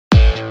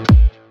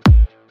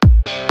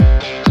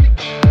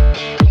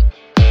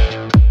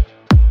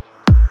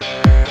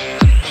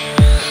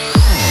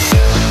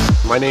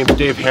My name's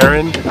Dave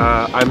Herron.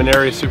 I'm an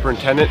area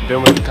superintendent,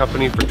 been with the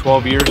company for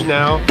 12 years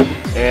now,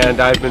 and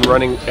I've been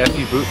running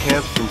FE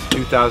Bootcamp since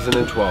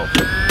 2012.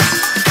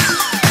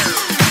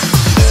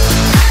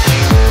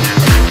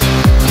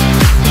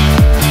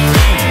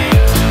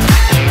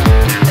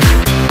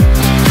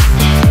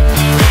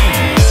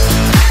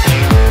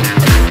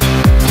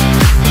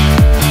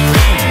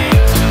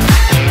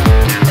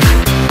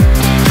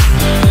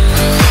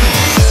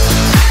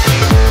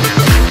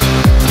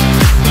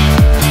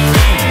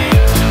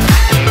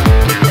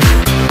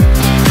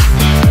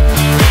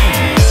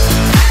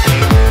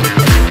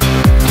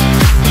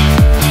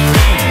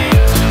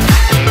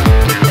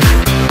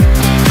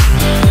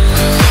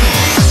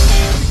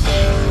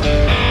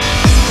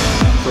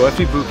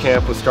 FE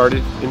Bootcamp was started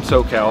in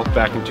SoCal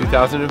back in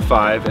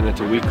 2005, and it's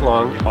a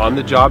week-long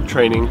on-the-job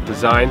training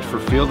designed for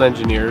field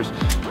engineers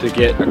to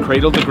get a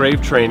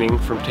cradle-to-grave training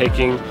from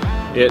taking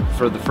it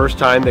for the first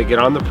time they get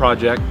on the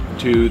project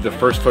to the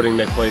first footing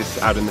they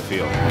place out in the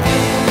field.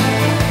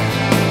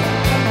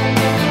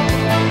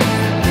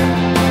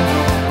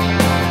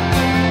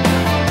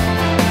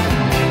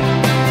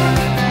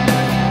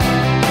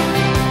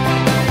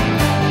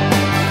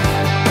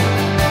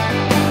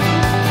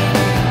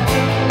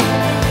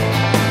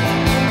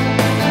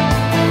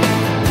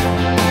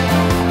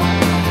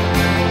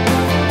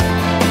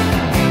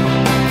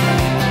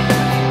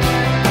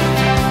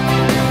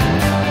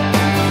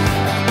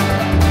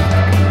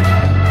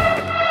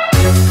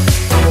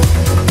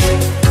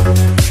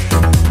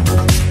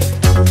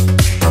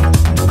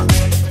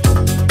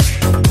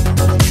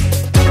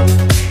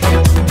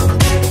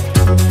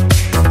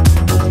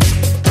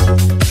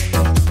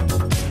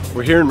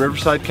 We're here in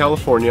Riverside,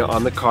 California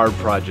on the CARB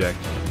project,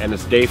 and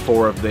it's day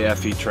 4 of the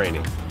FE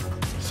training.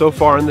 So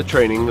far in the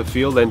training, the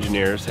field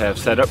engineers have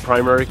set up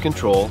primary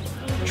control,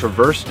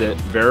 traversed it,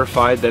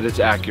 verified that it's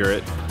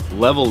accurate,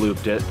 level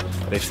looped it,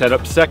 they've set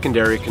up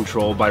secondary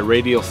control by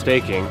radial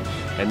staking,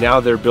 and now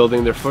they're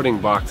building their footing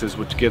boxes,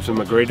 which gives them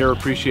a greater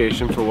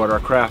appreciation for what our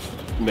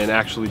craftsmen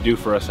actually do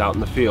for us out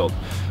in the field.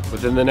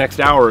 Within the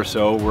next hour or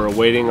so, we're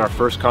awaiting our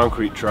first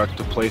concrete truck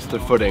to place their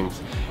footings,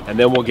 and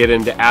then we'll get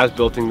into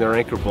as-builting their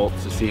anchor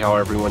bolts to see how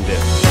everyone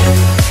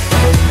did.